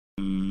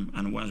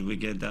And once we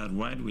get that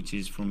right, which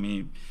is for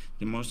me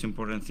the most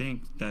important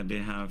thing, that they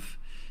have,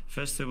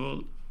 first of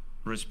all,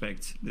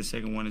 respect. The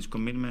second one is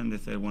commitment. The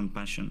third one,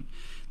 passion.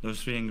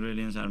 Those three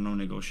ingredients are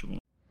non-negotiable.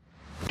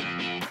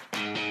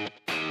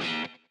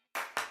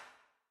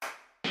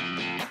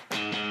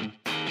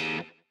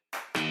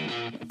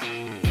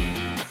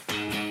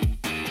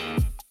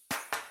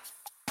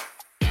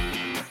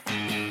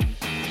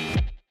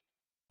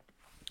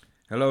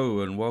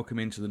 Hello and welcome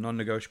into the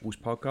Non-Negotiables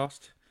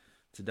podcast.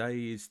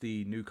 Today is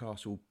the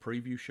Newcastle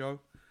preview show.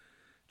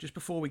 Just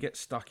before we get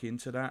stuck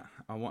into that,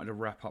 I wanted to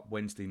wrap up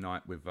Wednesday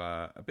night with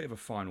a bit of a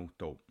final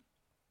thought.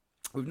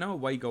 With no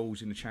away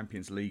goals in the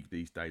Champions League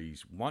these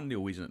days,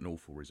 1-0 isn't an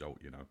awful result,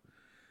 you know.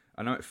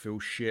 I know it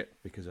feels shit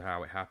because of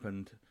how it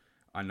happened.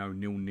 I know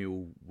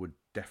 0-0 would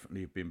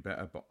definitely have been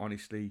better, but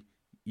honestly,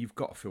 you've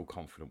got to feel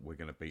confident we're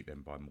going to beat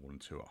them by more than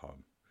 2 at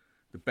home.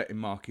 The betting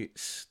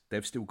markets,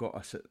 they've still got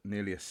us at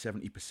nearly a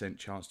 70%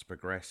 chance to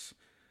progress.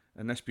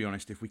 And let's be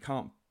honest, if we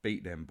can't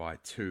beat them by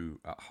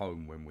 2 at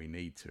home when we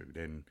need to,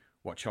 then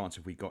what chance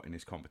have we got in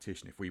this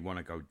competition? If we want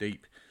to go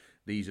deep,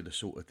 these are the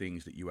sort of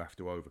things that you have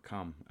to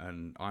overcome.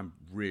 And I'm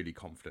really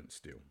confident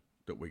still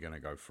that we're going to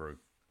go through.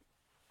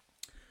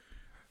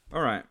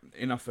 All right,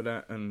 enough of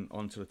that and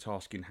on to the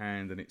task in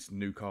hand. And it's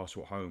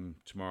Newcastle at home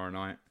tomorrow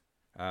night.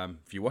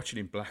 If you're watching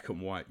in black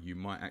and white, you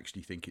might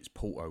actually think it's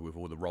Porto with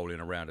all the rolling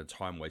around and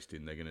time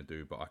wasting they're going to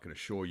do, but I can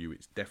assure you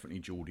it's definitely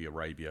Geordie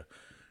Arabia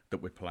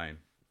that we're playing.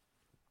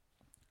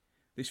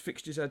 This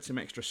fixture's had some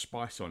extra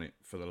spice on it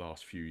for the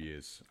last few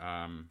years.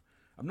 I'm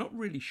not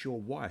really sure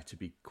why, to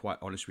be quite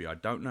honest with you. I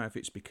don't know if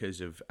it's because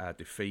of our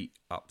defeat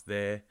up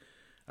there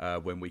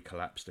when we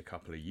collapsed a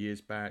couple of years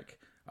back.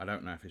 I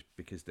don't know if it's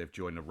because they've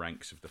joined the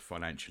ranks of the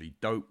financially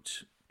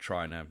doped,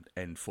 trying to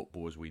end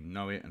football as we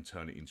know it and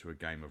turn it into a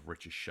game of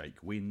richest shake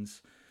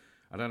wins.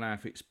 I don't know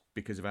if it's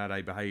because of how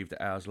they behaved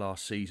at ours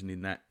last season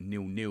in that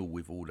 0-0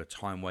 with all the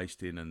time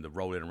wasting and the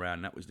rolling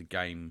around. That was the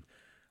game,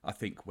 I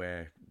think,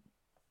 where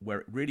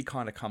it really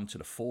kind of come to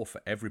the fore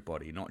for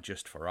everybody, not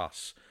just for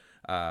us,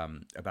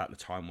 about the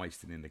time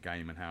wasting in the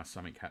game and how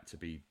something had to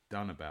be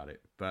done about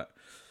it. But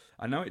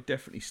I know it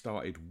definitely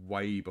started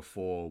way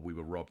before we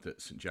were robbed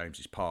at St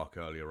James's Park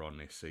earlier on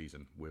this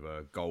season with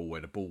a goal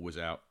where the ball was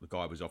out, the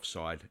guy was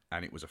offside,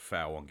 and it was a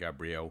foul on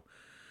Gabriel.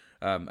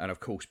 And of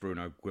course,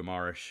 Bruno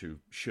Guimaraes, who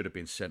should have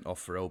been sent off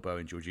for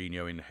elbowing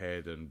Jorginho in the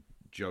head, and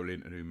Joe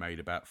Linton, who made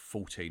about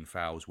 14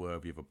 fouls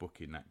worthy of a book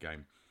in that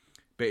game.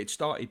 But it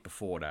started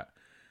before that.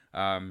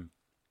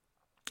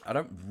 I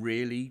don't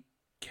really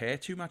care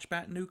too much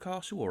about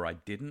Newcastle, or I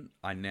didn't.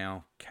 I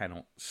now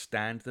cannot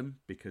stand them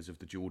because of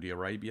the Geordie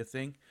Arabia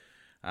thing.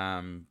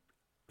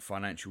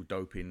 Financial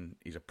doping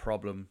is a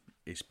problem.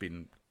 It's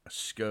been a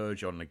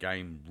scourge on the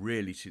game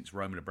really since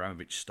Roman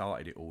Abramovich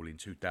started it all in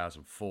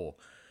 2004.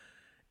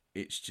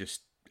 It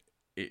just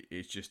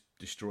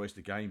destroys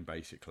the game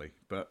basically.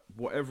 But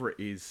whatever it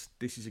is,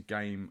 this is a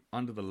game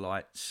under the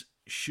lights.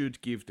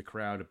 Should give the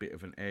crowd a bit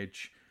of an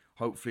edge.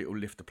 Hopefully it will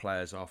lift the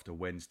players after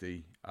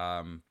Wednesday.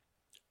 I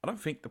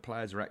don't think the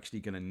players are actually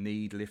going to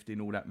need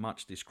lifting all that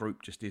much. This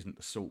group just isn't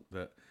the sort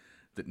that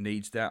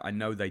needs that. I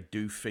know they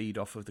do feed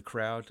off of the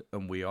crowd,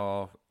 and we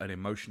are an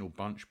emotional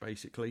bunch,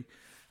 basically.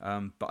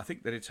 But I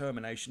think the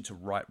determination to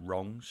right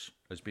wrongs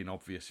has been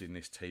obvious in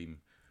this team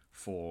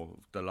for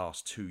the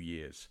last 2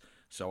 years.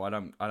 So I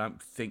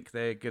don't think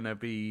they're gonna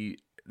be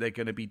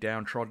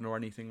downtrodden or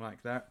anything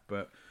like that.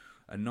 But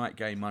a night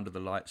game under the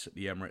lights at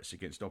the Emirates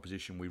against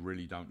opposition we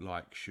really don't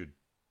like should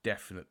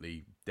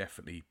definitely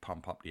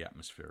pump up the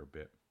atmosphere a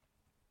bit.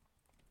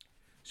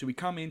 So we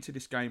come into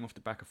this game off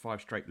the back of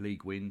 5 straight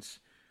league wins.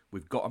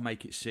 We've got to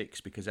make it 6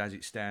 because as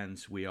it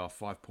stands, we are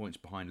 5 points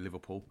behind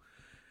Liverpool.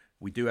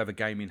 We do have a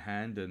game in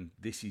hand and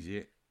this is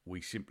it. We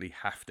simply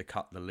have to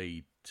cut the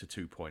lead to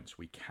 2 points.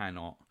 We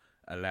cannot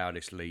allow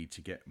this lead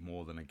to get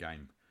more than a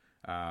game.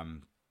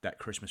 That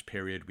Christmas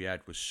period we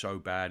had was so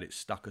bad, it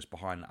stuck us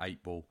behind the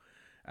 8 ball.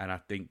 And I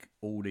think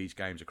all these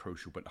games are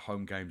crucial, but the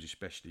home games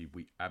especially,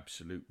 we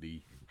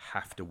absolutely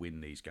have to win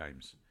these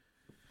games.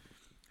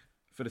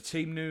 For the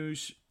team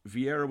news,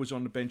 Vieira was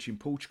on the bench in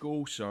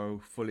Portugal,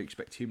 so fully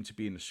expect him to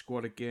be in the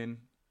squad again.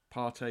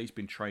 Partey's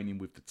been training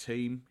with the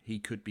team. He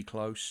could be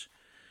close.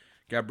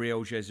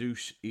 Gabriel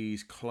Jesus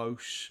is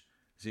close.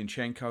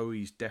 Zinchenko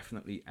is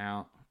definitely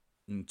out.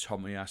 And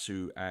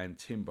Tomiyasu and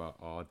Timber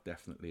are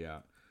definitely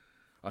out.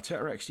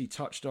 Arteta actually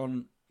touched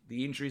on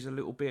the injuries a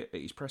little bit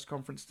at his press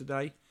conference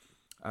today.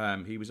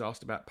 He was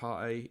asked about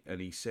Partey and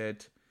he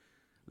said,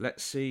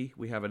 let's see,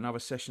 we have another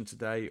session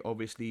today.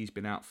 Obviously, he's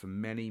been out for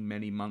many,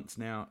 many months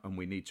now, and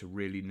we need to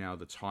really nail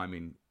the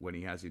timing when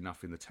he has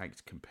enough in the tank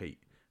to compete.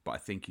 But I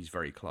think he's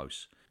very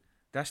close.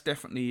 That's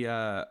definitely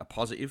a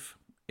positive.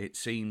 It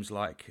seems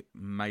like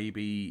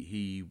maybe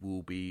he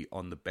will be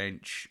on the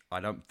bench.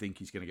 I don't think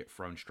he's going to get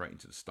thrown straight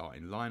into the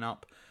starting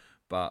lineup,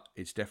 but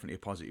it's definitely a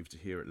positive to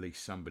hear at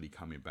least somebody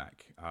coming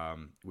back.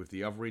 With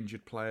the other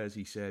injured players,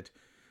 he said,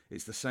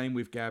 it's the same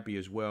with Gabby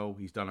as well.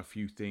 He's done a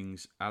few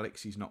things.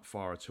 Alex is not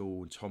far at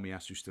all, and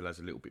Tomiyasu still has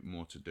a little bit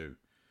more to do.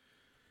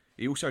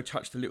 He also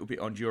touched a little bit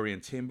on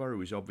Jurriën Timber,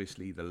 who is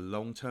obviously the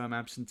long-term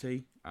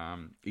absentee.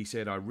 He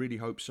said, "I really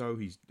hope so."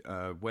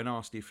 When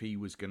asked on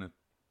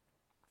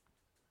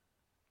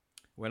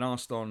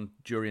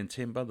Jurriën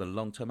Timber, the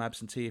long-term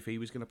absentee, if he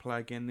was going to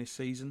play again this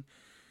season,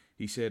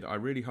 he said, "I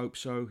really hope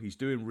so. He's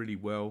doing really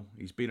well.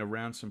 He's been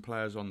around some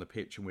players on the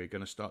pitch, and we're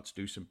going to start to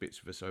do some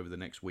bits with us over the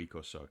next week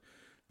or so.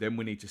 Then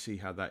we need to see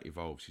how that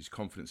evolves, his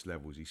confidence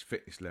levels, his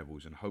fitness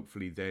levels, and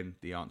hopefully then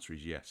the answer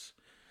is yes."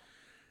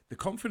 The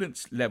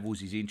confidence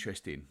levels is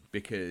interesting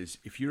because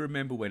if you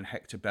remember when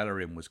Hector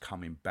Bellerin was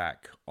coming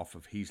back off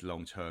of his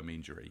long-term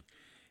injury,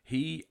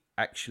 he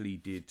actually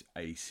did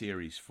a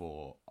series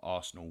for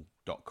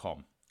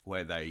Arsenal.com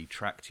where they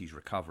tracked his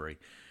recovery.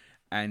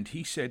 And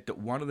he said that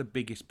one of the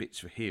biggest bits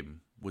for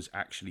him was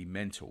actually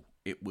mental.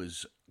 It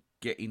was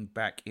getting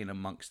back in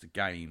amongst the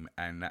game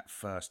and that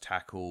first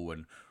tackle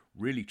and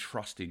really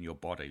trusting your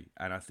body.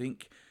 And I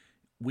think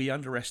we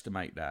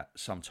underestimate that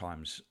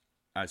sometimes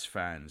as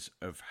fans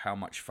of how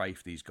much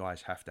faith these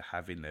guys have to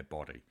have in their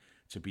body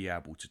to be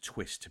able to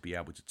twist, to be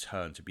able to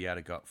turn, to be able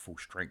to go at full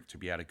strength, to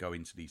be able to go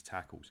into these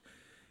tackles.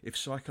 If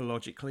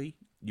psychologically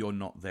you're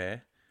not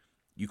there,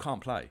 you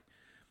can't play.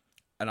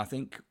 And I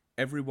think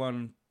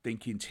everyone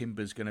thinking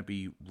Timber's going to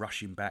be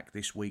rushing back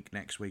this week,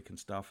 next week and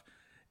stuff,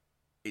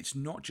 it's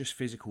not just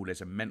physical, there's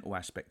a mental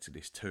aspect to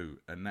this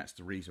too. And that's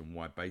the reason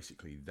why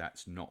basically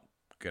that's not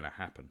going to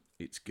happen.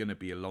 It's going to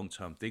be a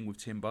long-term thing with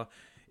Timber.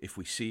 If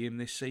we see him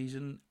this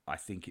season, I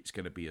think it's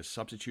going to be as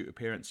substitute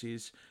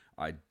appearances.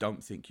 I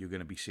don't think you're going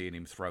to be seeing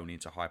him thrown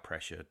into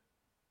high-pressure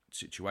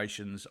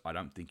situations. I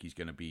don't think he's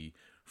going to be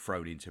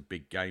thrown into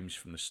big games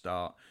from the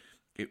start.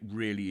 It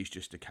really is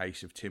just a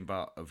case of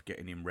Timber of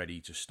getting him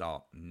ready to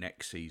start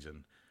next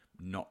season,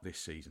 not this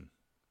season.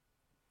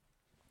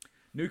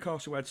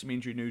 Newcastle had some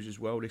injury news as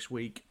well this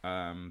week.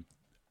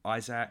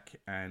 Isaac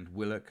and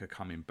Willock are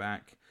coming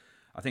back.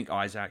 I think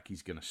Isaac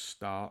is going to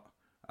start.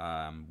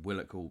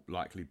 Willock will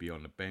likely be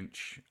on the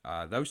bench.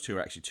 Those two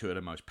are actually two of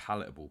the most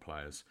palatable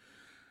players.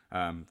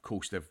 Of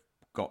course, they've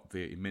got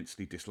the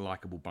immensely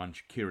dislikable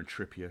bunch: Kieran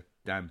Trippier,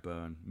 Dan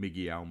Burn,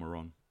 Miggy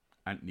Almiron,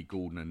 Anthony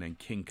Gordon, and then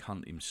King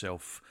Cunt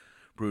himself,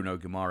 Bruno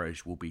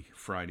Guimaraes, will be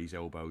frying his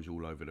elbows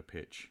all over the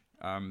pitch.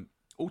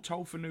 All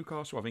told for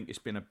Newcastle, I think it's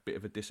been a bit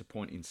of a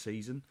disappointing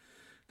season.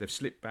 They've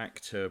slipped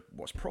back to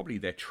what's probably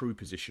their true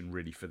position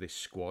really for this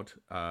squad,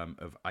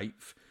 of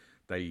 8th.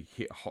 They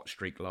hit a hot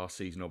streak last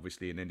season,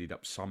 obviously, and ended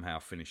up somehow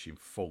finishing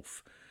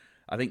 4th.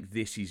 I think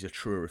this is a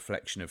true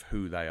reflection of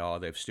who they are.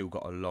 They've still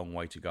got a long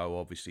way to go.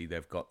 Obviously,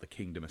 they've got the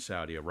Kingdom of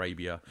Saudi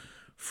Arabia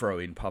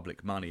throwing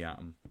public money at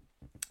them.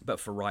 But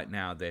for right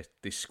now,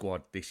 this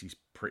squad, this is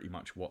pretty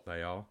much what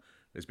they are.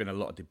 There's been a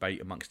lot of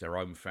debate amongst their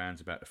own fans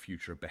about the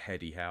future of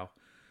Beheady Howe.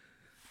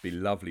 It'd be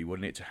lovely,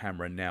 wouldn't it, to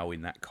hammer a nail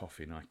in that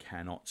coffin. I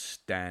cannot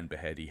stand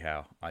Beheady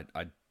Howe.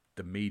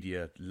 The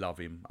media love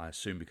him, I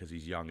assume because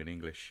he's young and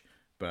English.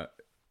 But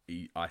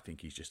I think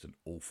he's just an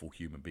awful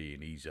human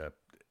being.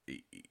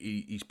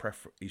 His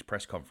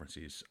press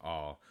conferences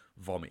are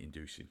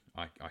vomit-inducing.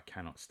 I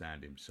cannot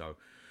stand him. So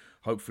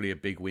hopefully a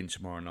big win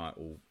tomorrow night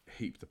will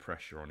heap the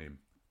pressure on him.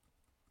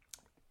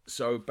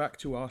 So back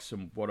to us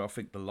and what I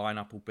think the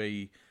lineup will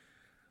be.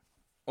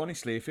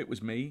 Honestly, if it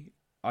was me,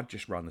 I'd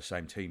just run the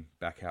same team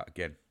back out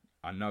again.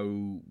 I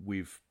know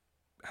we've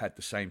had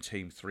the same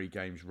team 3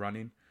 games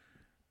running,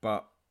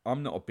 but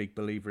I'm not a big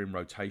believer in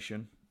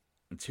rotation.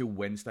 Until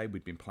Wednesday,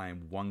 we'd been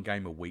playing 1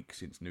 game a week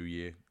since New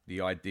Year. The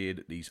idea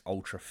that these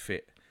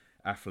ultra-fit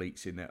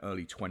athletes in their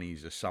early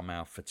 20s are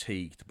somehow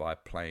fatigued by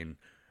playing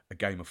a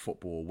game of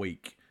football a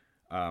week,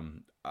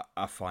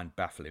 I find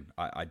baffling.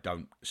 I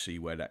don't see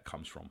where that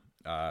comes from.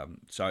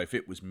 So if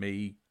it was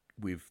me,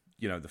 with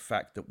the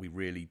fact that we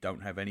really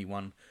don't have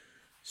anyone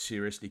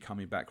seriously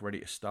coming back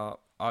ready to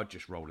start, I'd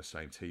just roll the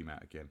same team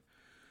out again.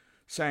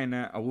 Saying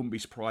that, I wouldn't be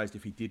surprised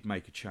if he did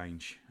make a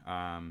change.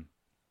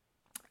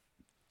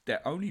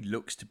 There only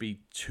looks to be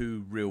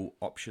 2 real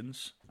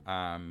options.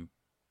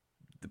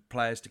 The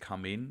players to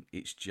come in,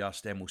 it's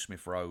just Emil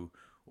Smith-Rowe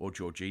or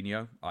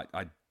Jorginho.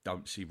 I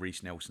don't see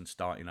Reece Nelson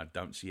starting. I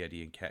don't see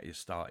Eddie Nketiah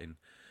starting.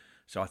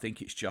 So I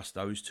think it's just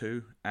those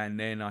 2. And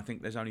then I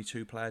think there's only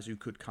 2 players who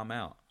could come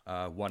out.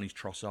 One is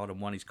Trossard and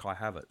one is Kai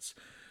Havertz.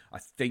 I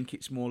think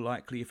it's more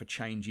likely if a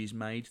change is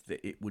made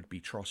that it would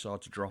be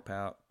Trossard to drop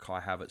out, Kai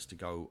Havertz to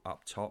go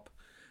up top.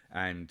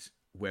 And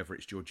whether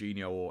it's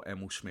Jorginho or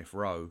Emil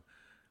Smith-Rowe,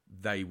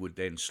 they would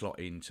then slot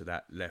into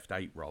that left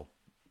 8 role.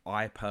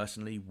 I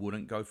personally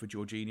wouldn't go for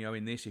Jorginho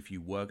in this. If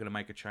you were going to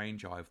make a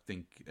change, I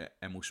think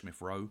Emil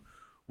Smith-Rowe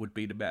would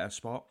be the better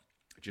spot,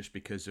 just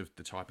because of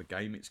the type of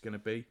game it's going to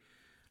be.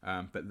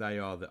 But they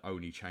are the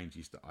only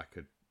changes that I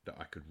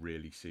could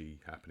really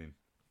see happening.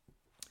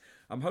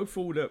 I'm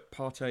hopeful that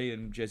Partey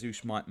and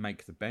Jesus might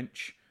make the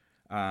bench.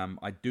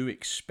 I do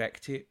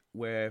expect it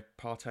where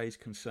Partey is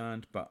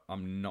concerned, but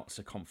I'm not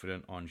so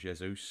confident on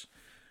Jesus.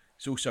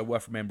 It's also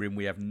worth remembering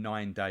we have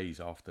 9 days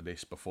after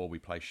this before we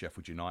play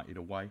Sheffield United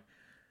away.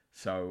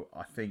 So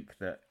I think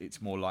that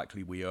it's more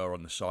likely we are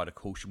on the side of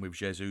caution with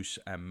Jesus,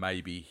 and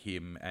maybe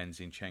him and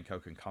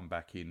Zinchenko can come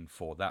back in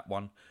for that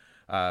one.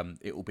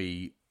 It will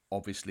be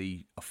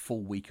obviously a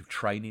full week of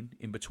training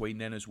in between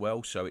then as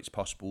well. So it's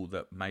possible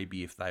that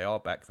maybe if they are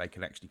back, they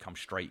can actually come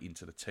straight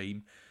into the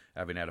team,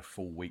 having had a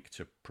full week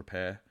to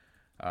prepare.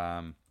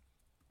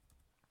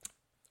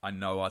 I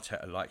know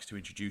Arteta likes to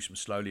introduce them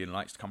slowly and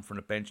likes to come from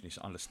the bench, and it's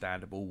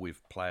understandable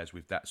with players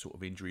with that sort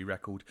of injury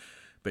record.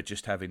 But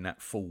just having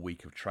that full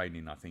week of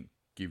training, I think,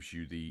 gives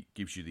you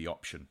the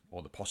option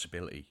or the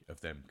possibility of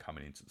them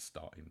coming into the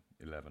starting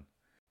 11.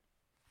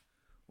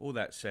 All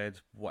that said,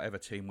 whatever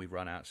team we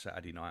run out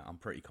Saturday night, I'm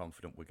pretty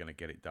confident we're going to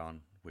get it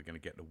done. We're going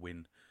to get the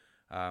win.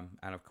 And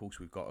of course,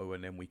 we've got to,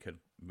 and then we can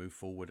move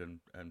forward and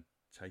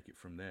take it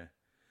from there.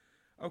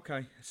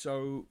 Okay,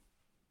 so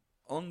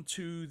on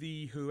to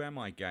the Who Am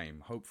I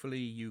game. Hopefully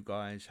you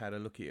guys had a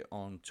look at it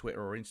on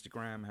Twitter or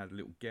Instagram, had a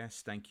little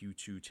guess. Thank you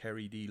to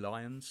Terry D.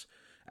 Lyons,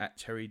 at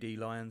Terry D.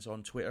 Lyons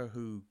on Twitter,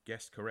 who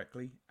guessed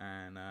correctly.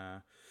 And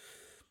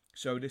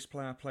so this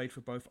player played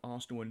for both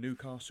Arsenal and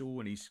Newcastle,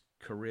 and his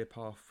career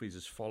path is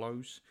as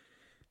follows.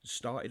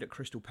 Started at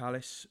Crystal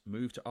Palace,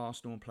 moved to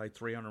Arsenal and played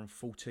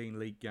 314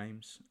 league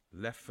games.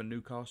 Left for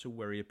Newcastle,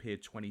 where he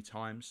appeared 20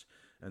 times,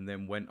 and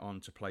then went on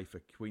to play for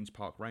Queen's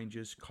Park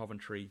Rangers,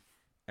 Coventry,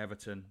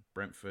 Everton,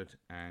 Brentford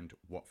and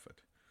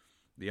Watford.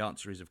 The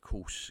answer is, of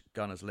course,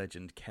 Gunners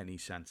legend Kenny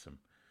Sansom.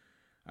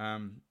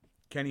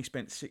 Kenny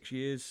spent 6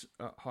 years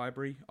at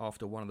Highbury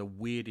after one of the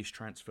weirdest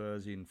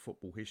transfers in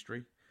football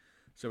history.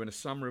 So in the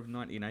summer of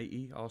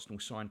 1980, Arsenal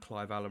signed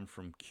Clive Allen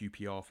from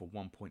QPR for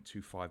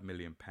 £1.25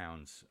 million,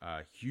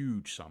 a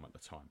huge sum at the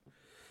time.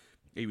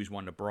 He was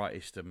one of the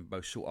brightest and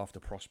most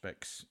sought-after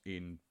prospects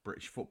in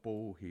British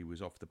football. He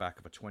was off the back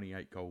of a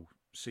 28-goal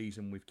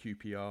season with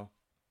QPR.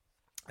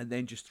 And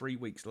then just 3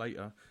 weeks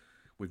later,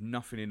 with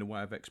nothing in the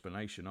way of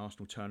explanation,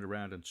 Arsenal turned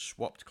around and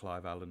swapped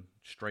Clive Allen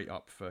straight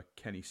up for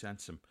Kenny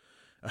Sansom.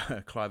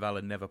 Clive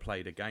Allen never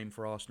played a game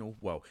for Arsenal.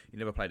 Well, he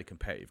never played a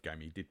competitive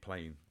game. He did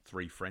play in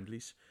 3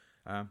 friendlies.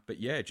 But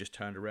yeah, just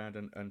turned around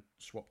and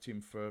swapped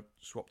him for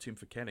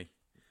Kenny.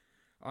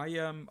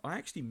 I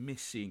actually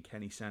miss seeing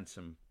Kenny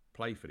Sansom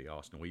play for the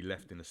Arsenal. He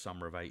left in the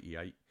summer of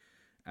 '88,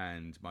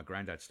 and my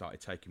granddad started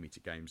taking me to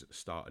games at the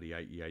start of the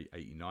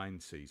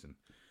 '88-'89 season.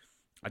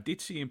 I did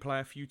see him play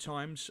a few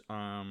times.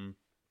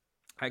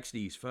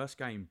 Actually, his first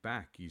game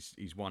back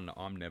is one that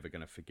I'm never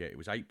going to forget. It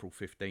was April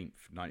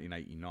 15th,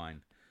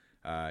 1989.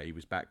 He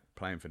was back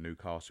playing for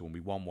Newcastle, and we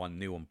won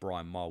 1-0, and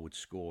Brian Marwood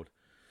scored.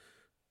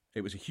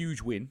 It was a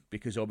huge win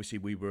because obviously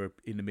we were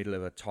in the middle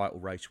of a title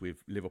race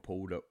with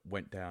Liverpool that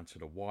went down to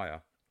the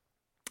wire.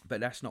 But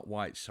that's not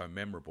why it's so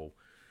memorable.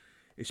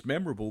 It's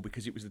memorable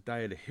because it was the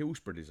day of the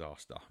Hillsborough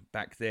disaster.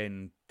 Back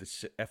then,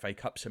 the FA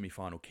Cup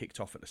semi-final kicked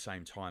off at the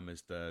same time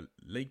as the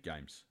league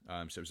games.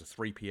 So it was a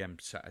 3 p.m.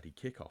 Saturday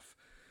kickoff.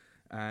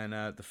 And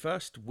the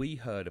first we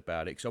heard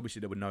about it, because obviously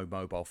there were no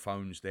mobile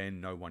phones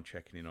then, no one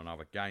checking in on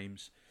other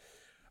games.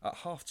 At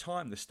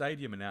half-time, the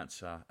stadium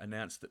announcer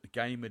announced that the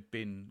game had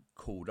been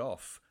called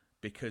off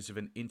because of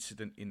an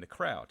incident in the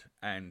crowd.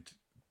 And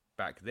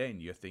back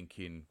then, you're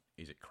thinking,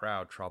 is it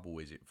crowd trouble?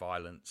 Is it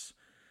violence?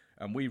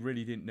 And we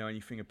really didn't know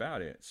anything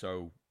about it.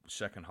 So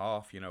second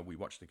half, we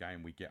watch the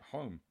game, we get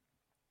home.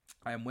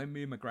 And when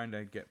me and my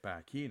granddad get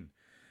back in,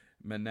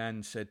 my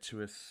nan said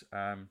to us,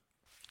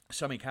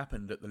 something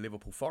happened at the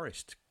Liverpool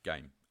Forest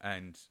game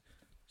and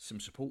some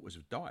supporters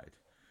have died.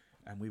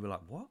 And we were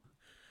like, what?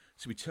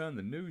 So we turned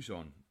the news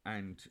on,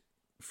 and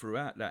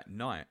throughout that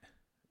night,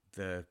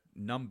 the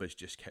numbers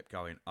just kept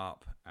going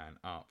up and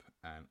up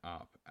and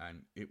up.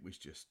 And it was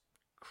just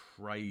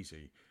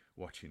crazy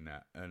watching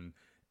that. And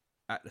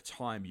at the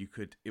time,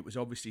 it was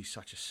obviously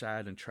such a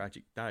sad and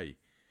tragic day,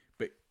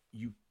 but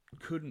you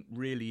couldn't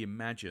really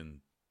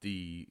imagine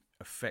the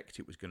effect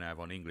it was going to have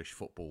on English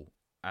football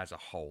as a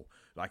whole.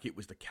 Like, it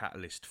was the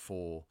catalyst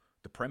for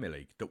the Premier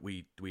League that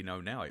we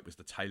know now. It was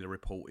the Taylor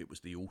Report, it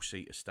was the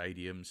all-seater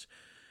stadiums,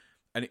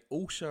 and it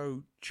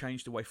also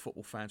changed the way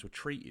football fans were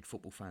treated.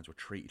 Football fans were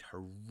treated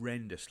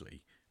horrendously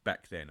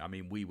back then. I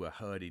mean, we were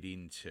herded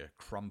into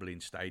crumbling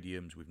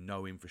stadiums with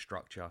no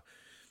infrastructure.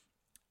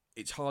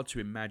 It's hard to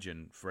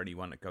imagine for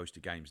anyone that goes to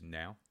games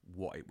now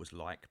what it was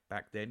like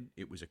back then.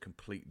 It was a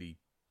completely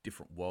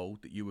different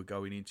world that you were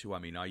going into. I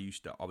mean, I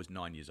was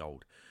 9 years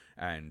old,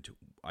 and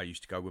I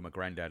used to go with my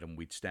granddad, and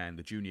we'd stand.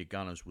 The junior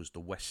gunners was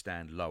the west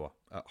stand lower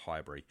at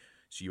Highbury,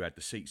 so you had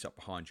the seats up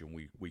behind you,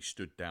 and we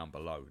stood down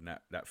below. And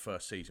that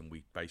first season,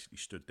 we basically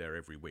stood there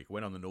every week. I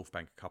went on the North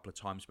Bank a couple of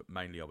times, but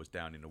mainly I was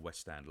down in the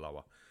west stand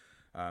lower.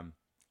 And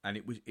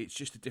it's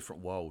just a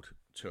different world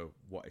to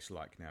what it's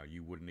like now.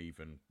 You wouldn't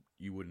even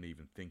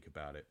think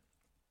about it.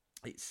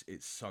 It's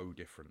so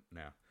different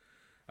now.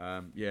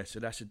 So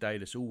that's a day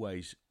that's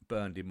always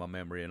burned in my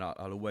memory, and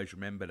I'll always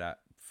remember that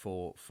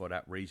for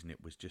that reason.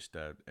 It was just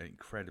an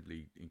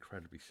incredibly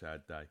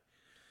sad day.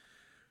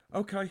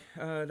 Okay,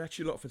 that's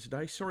your lot for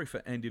today. Sorry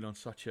for ending on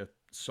such a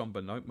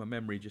somber note. My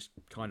memory just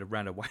kind of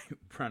ran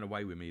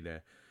away with me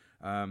there.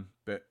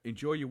 But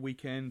enjoy your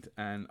weekend,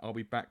 and I'll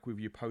be back with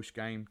you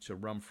post-game to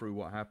run through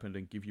what happened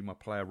and give you my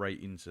player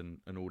ratings and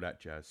all that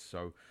jazz.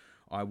 So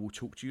I will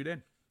talk to you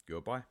then.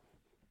 Goodbye.